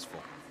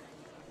successful.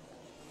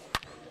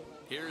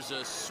 Here's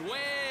a swing,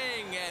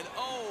 and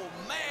oh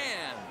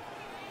man,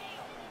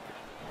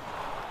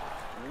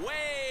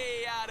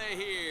 way out of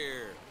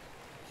here.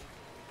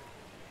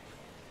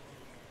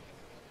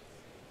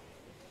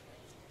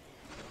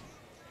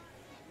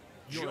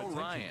 Joe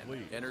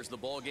Ryan enters the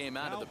ball game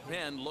out of the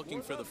pen,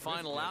 looking for the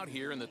final out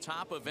here in the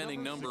top of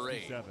inning number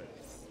 8.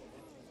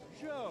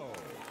 Joe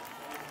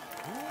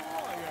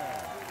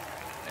Ryan.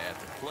 At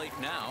the plate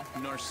now,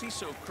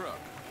 Narciso Crook.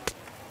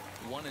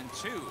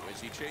 1-2 as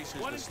he chases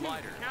the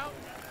slider.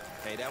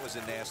 Hey, that was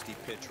a nasty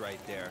pitch right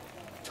there.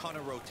 Ton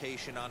of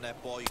rotation on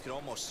that ball. You could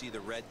almost see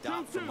the red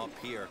dot from up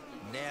here.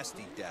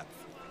 Nasty depth.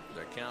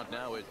 The count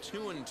now at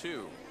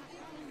 2-2.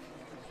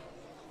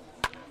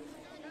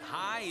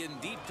 High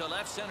and deep to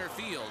left center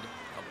field.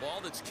 A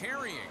ball that's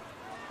carrying.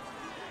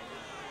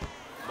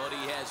 But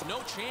he has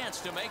no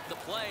chance to make the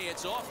play.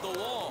 It's off the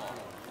wall.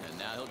 And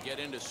now he'll get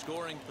into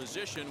scoring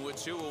position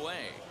with 2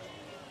 away.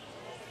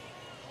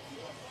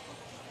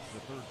 The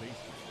third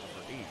baseman,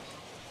 number 8,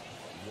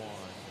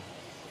 Juan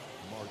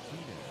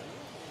Martinez.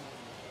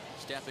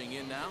 Stepping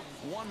in now,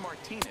 Juan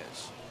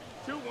Martinez.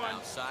 2-1.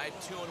 Outside,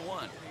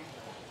 2-1.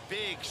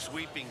 Big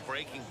sweeping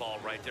breaking ball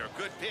right there.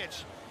 Good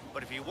pitch.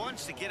 But if he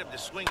wants to get him to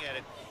swing at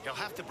it, he'll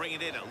have to bring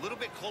it in a little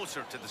bit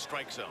closer to the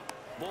strike zone.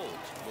 Bolt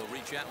will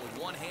reach out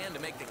with one hand to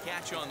make the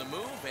catch on the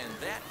move, and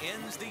that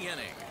ends the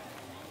inning.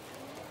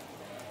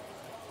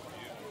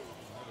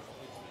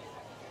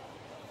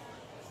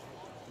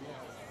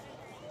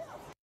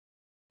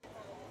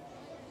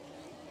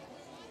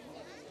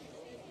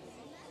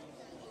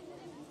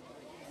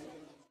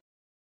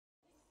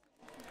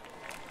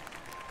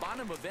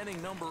 Bottom of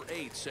inning number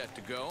 8 set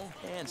to go,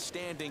 and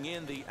standing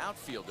in the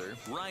outfielder,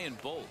 Ryan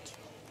Bolt.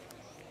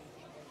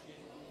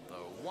 The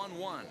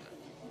 1-1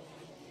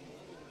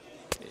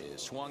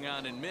 is swung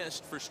on and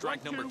missed for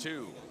strike number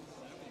 2.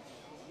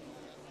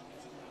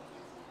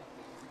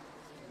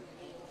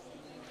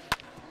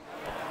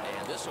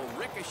 And this will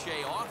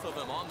ricochet off of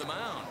him on the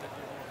mound.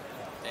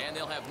 And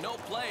they'll have no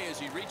play as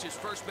he reaches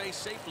first base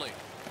safely.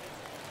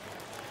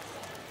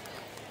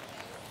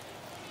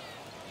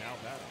 Now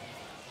batting.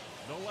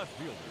 The left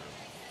fielder,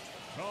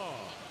 Tom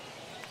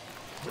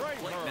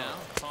Plate now,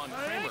 Tom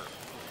Kramer.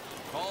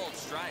 Called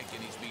strike,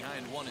 and he's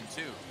behind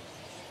 1-2.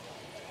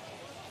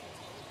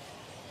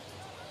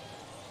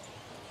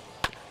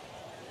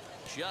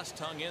 Just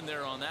hung in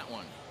there on that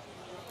one.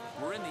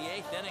 We're in the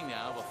 8th inning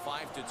now of a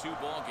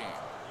 5-2 ball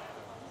game.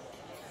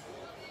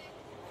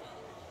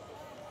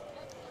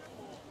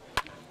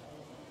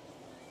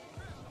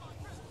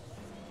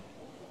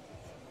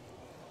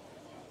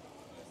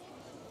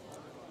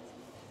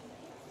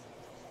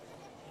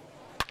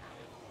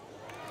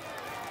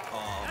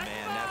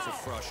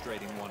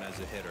 frustrating one as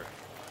a hitter.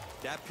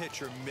 That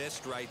pitcher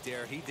missed right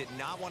there. He did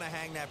not want to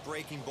hang that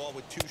breaking ball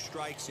with 2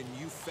 strikes and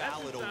you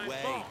foul it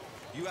away. Ball.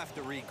 You have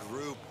to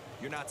regroup.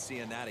 You're not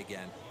seeing that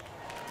again.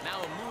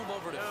 Now a move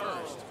over to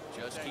first,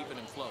 just keeping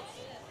him close.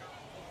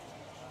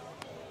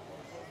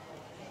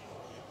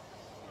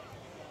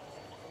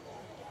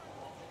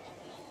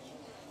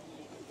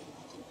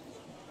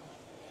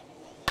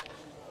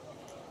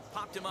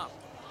 Popped him up.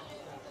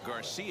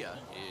 Garcia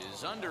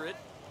is under it.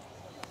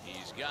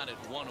 He's got it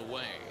 1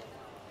 away.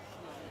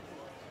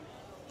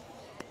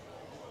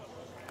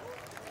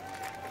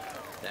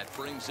 That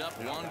brings up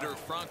Wander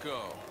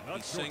Franco.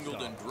 He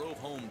singled and drove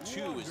home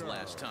 2 his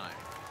last time.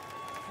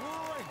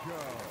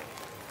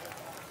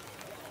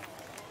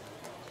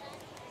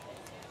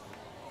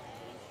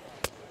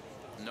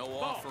 No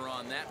offer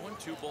on that one.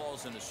 2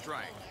 balls and a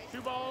strike.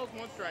 2 balls,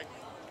 1 strike.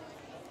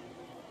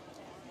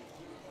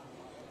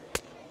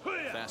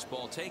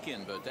 Fastball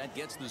taken, but that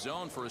gets the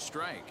zone for a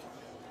strike.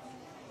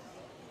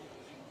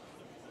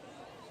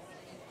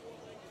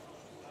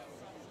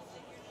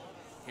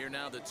 Here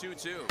now the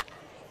 2-2.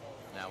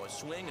 Now a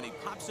swing and he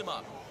pops him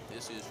up.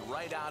 This is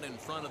right out in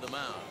front of the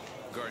mound.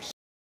 Garcia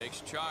takes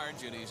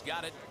charge and he's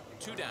got it.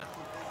 2 down.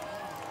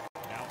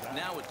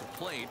 Now at the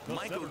plate,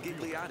 Michael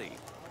Gigliotti.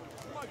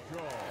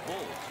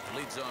 Bulls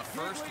leads off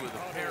first with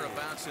a pair of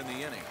outs in the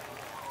inning.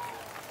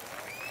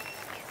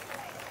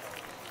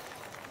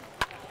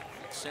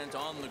 Sent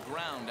on the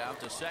ground out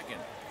to second.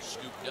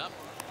 Scooped up,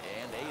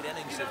 and 8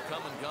 innings have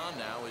come and gone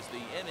now as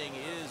the inning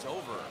is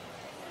over.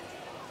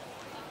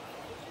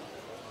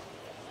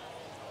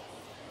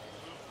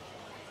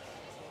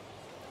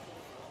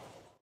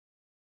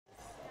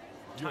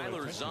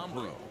 Tyler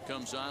Zombro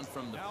comes on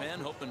from the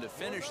pen, hoping to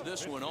finish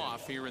this one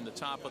off here in the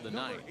top of the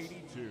 9th.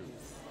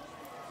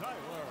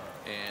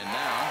 And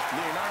now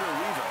Leonardo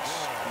Rivas.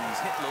 He's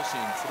hitless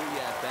in 3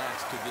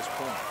 at-bats to this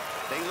point.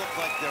 They look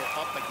like they're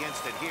up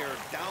against it here,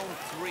 down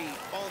 3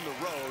 on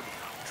the road,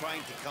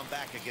 trying to come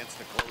back against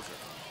the closer.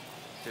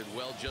 Did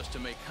well just to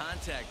make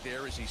contact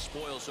there as he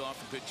spoils off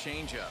a good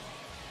changeup.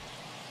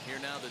 Here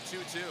now the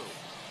 2-2.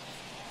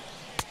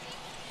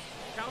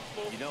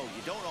 You know,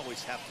 you don't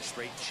always have to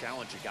straight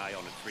challenge a guy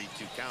on a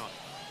 3-2 count.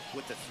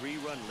 With the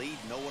 3-run lead,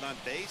 no one on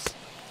base,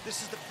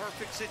 this is the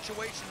perfect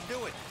situation to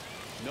do it.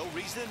 No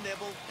reason to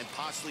nibble and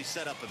possibly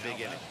set up a big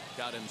inning.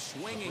 Got him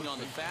swinging on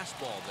the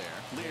fastball there.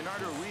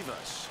 Leonardo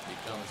Rivas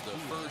becomes the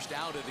first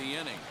out of the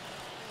inning.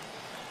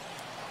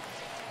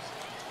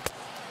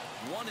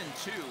 1 and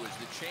 2 as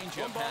the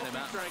changeup had him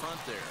out in front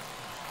there.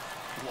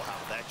 Wow,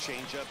 that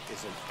changeup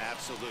is an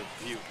absolute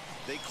beaut.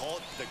 They call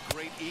it the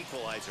great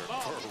equalizer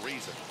for a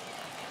reason.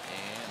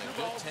 And a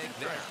good take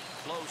there.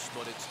 Close,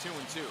 but it's 2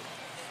 and 2.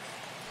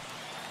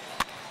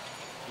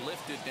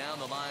 Lifted down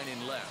the line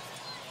in left.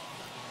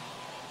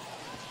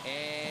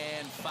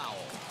 And foul.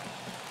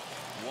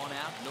 1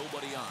 out,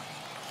 nobody on.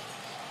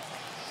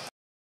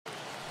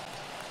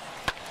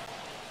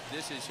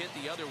 This is hit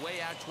the other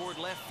way out toward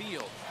left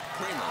field.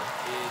 Kramer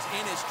is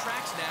in his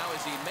tracks now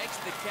as he makes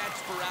the catch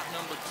for out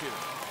number 2.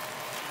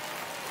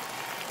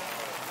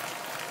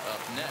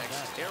 Up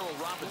next, Errol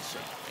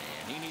Robinson,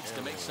 and he needs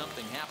to make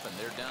something happen.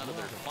 They're down to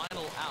their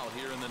final out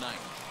here in the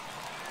 9th.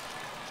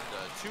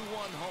 The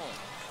 2-1 home.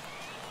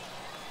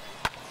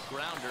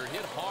 Grounder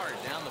hit hard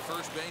down the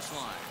first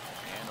baseline.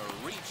 And a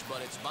reach, but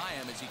it's by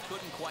him as he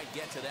couldn't quite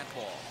get to that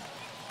ball.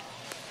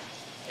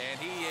 And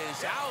he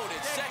is out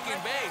at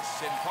second base.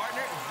 And,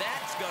 partner,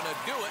 that's going to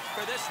do it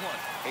for this one.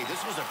 Hey,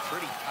 this was a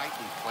pretty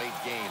tightly played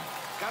game.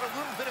 Got a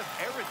little bit of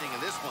everything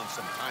in this one.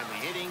 Some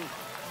timely hitting,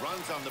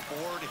 runs on the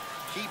board,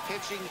 key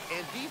pitching,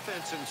 and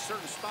defense in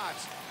certain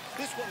spots.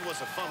 This one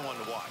was a fun one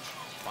to watch.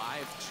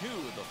 5-2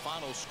 the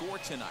final score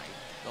tonight.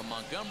 The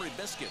Montgomery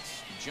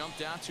Biscuits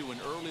jumped out to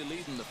an early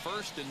lead in the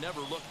first and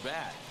never looked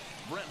back.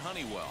 Brent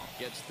Honeywell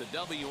gets the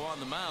W on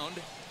the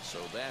mound. So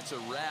that's a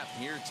wrap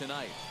here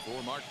tonight.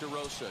 For Mark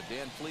DeRosa,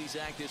 Dan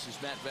Plesac, this is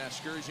Matt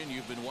Vasgersian.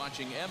 You've been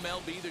watching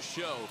MLB The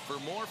Show. For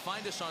more,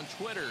 find us on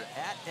Twitter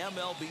at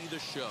MLB The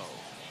Show.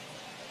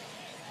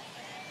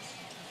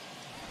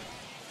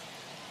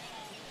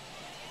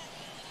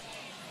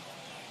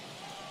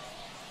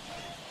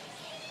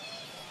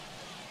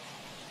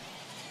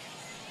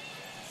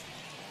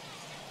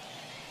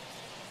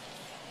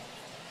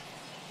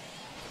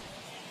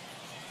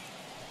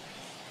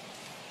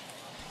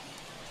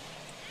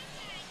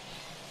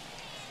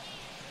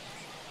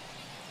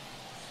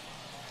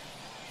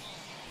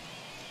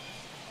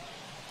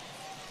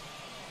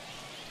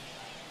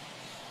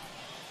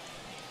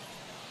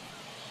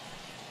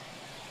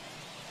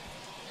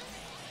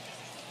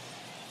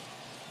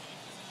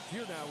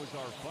 Here now is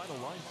our final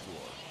line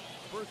score.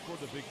 First for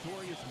the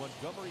victorious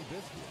Montgomery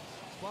Biscuits.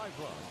 5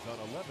 runs on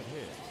 11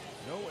 hits.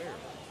 No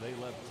errors. They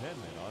left 10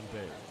 men on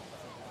base.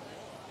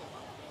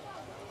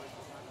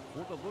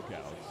 For the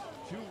Lookouts,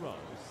 2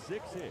 runs,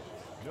 6 hits.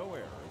 No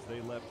errors.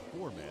 They left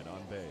 4 men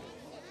on base.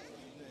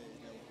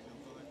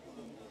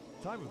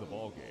 Time of the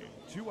ball game,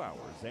 2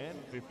 hours and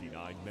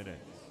 59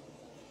 minutes.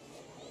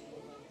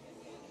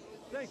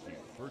 Thank you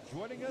for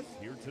joining us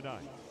here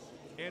tonight.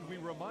 And we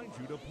remind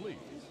you to please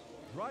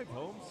drive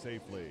home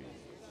safely.